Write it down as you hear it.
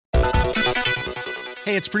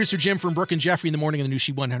Hey, it's producer Jim from Brooke and Jeffrey in the morning on the new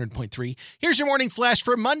She 100.3. Here's your morning flash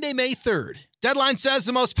for Monday, May 3rd. Deadline says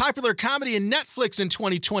the most popular comedy in Netflix in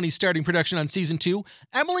 2020 starting production on season 2.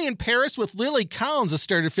 Emily in Paris with Lily Collins has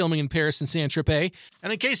started filming in Paris and Saint-Tropez.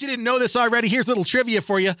 And in case you didn't know this already, here's a little trivia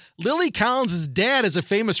for you. Lily Collins' dad is a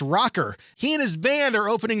famous rocker. He and his band are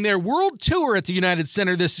opening their world tour at the United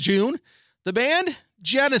Center this June. The band?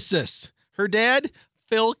 Genesis. Her dad?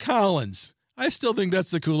 Phil Collins. I still think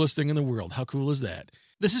that's the coolest thing in the world. How cool is that?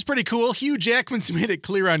 This is pretty cool. Hugh Jackman's made it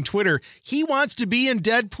clear on Twitter he wants to be in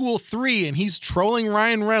Deadpool 3, and he's trolling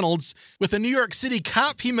Ryan Reynolds with a New York City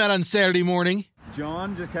cop he met on Saturday morning.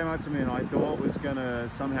 John just came up to me and I thought was going to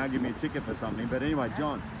somehow give me a ticket for something. But anyway,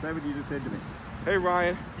 John, say what you just said to me. Hey,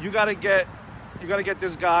 Ryan, you gotta get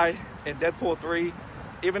this guy in Deadpool 3,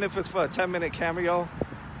 even if it's for a 10-minute cameo.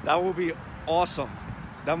 That will be awesome.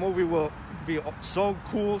 That movie will be so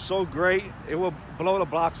cool, so great. It will blow the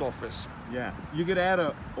box office. Yeah, you could add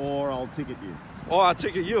or I'll ticket you. Or I'll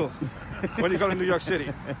ticket you when you go to New York City.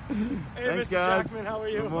 Hey, thanks, Mr. Guys. Jackman, how are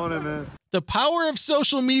you? Good morning, man. The Power of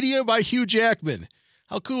Social Media by Hugh Jackman.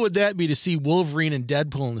 How cool would that be to see Wolverine and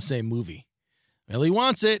Deadpool in the same movie? Well, he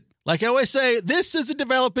wants it. Like I always say, this is a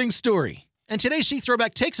developing story. And today's Chic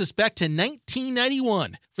Throwback takes us back to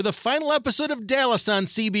 1991 for the final episode of Dallas on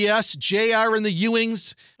CBS, JR and the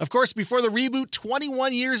Ewings. Of course, before the reboot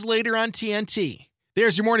 21 years later on TNT.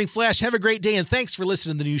 There's your morning flash. Have a great day, and thanks for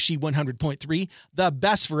listening to the new She 100.3, the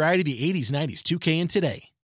best variety of the 80s, 90s, 2K, and today.